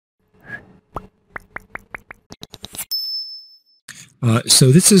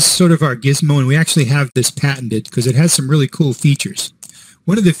So this is sort of our gizmo, and we actually have this patented because it has some really cool features.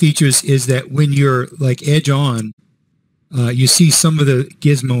 One of the features is that when you're like edge on, you see some of the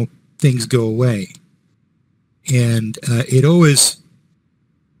gizmo things go away, and it always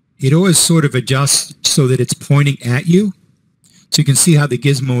sort of adjusts so that it's pointing at you. So you can see how the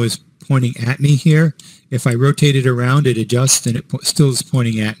gizmo is pointing at me here. If I rotate it around, it adjusts, and it still is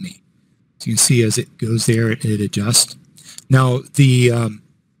pointing at me. So you can see as it goes there, it adjusts. Now the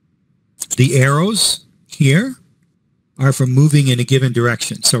arrows here are for moving in a given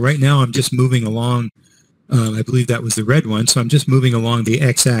direction. So right now I'm just moving along, I believe that was the red one, so I'm just moving along the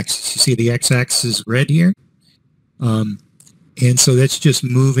x-axis. You see the x-axis is red here? And so that's just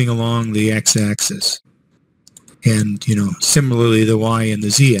moving along the x-axis. And, you know, similarly the y and the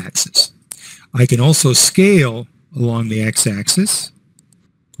z-axis. I can also scale along the x-axis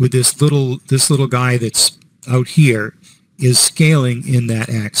with this little guy that's out here is scaling in that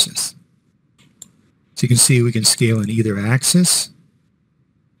axis. So you can see we can scale in either axis.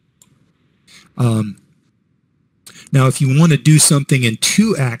 Now if you want to do something in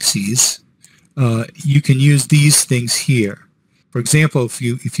two axes, you can use these things here. For example,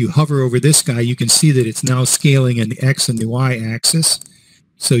 if you hover over this guy, you can see that it's now scaling in the x and the y axis.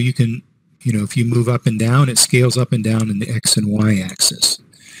 So you can, you know, if you move up and down, it scales up and down in the x and y axis.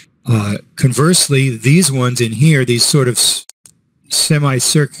 Conversely, these ones in here, these sort of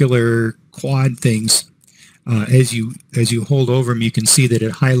semicircular quad things, as you hold over them, you can see that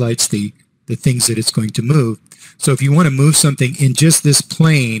it highlights the things that it's going to move. So if you want to move something in just this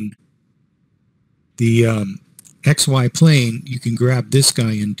plane, the XY plane, you can grab this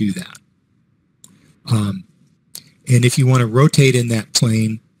guy and do that. And if you want to rotate in that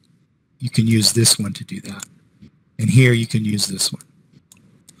plane, you can use this one to do that. And here you can use this one.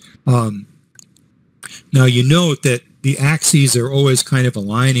 Now you note that the axes are always kind of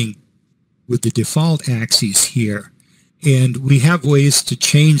aligning with the default axes here, and we have ways to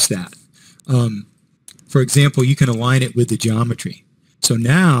change that. For example, you can align it with the geometry. So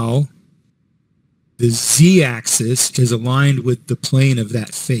now the z-axis is aligned with the plane of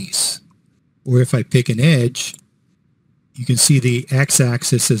that face. Or if I pick an edge, you can see the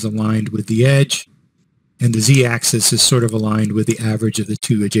x-axis is aligned with the edge, and the z-axis is sort of aligned with the average of the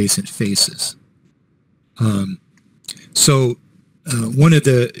two adjacent faces. So one of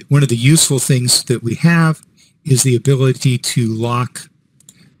the useful things that we have is the ability to lock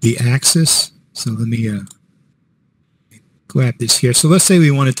the axis. So let me grab this here. So let's say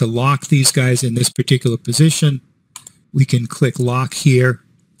we wanted to lock these guys in this particular position. We can click lock here,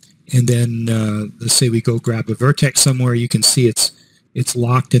 and then let's say we go grab a vertex somewhere. You can see it's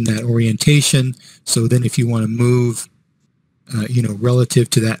locked in that orientation. So then if you want to move, you know, relative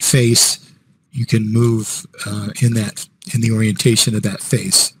to that face, you can move in the orientation of that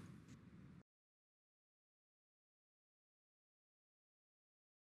face.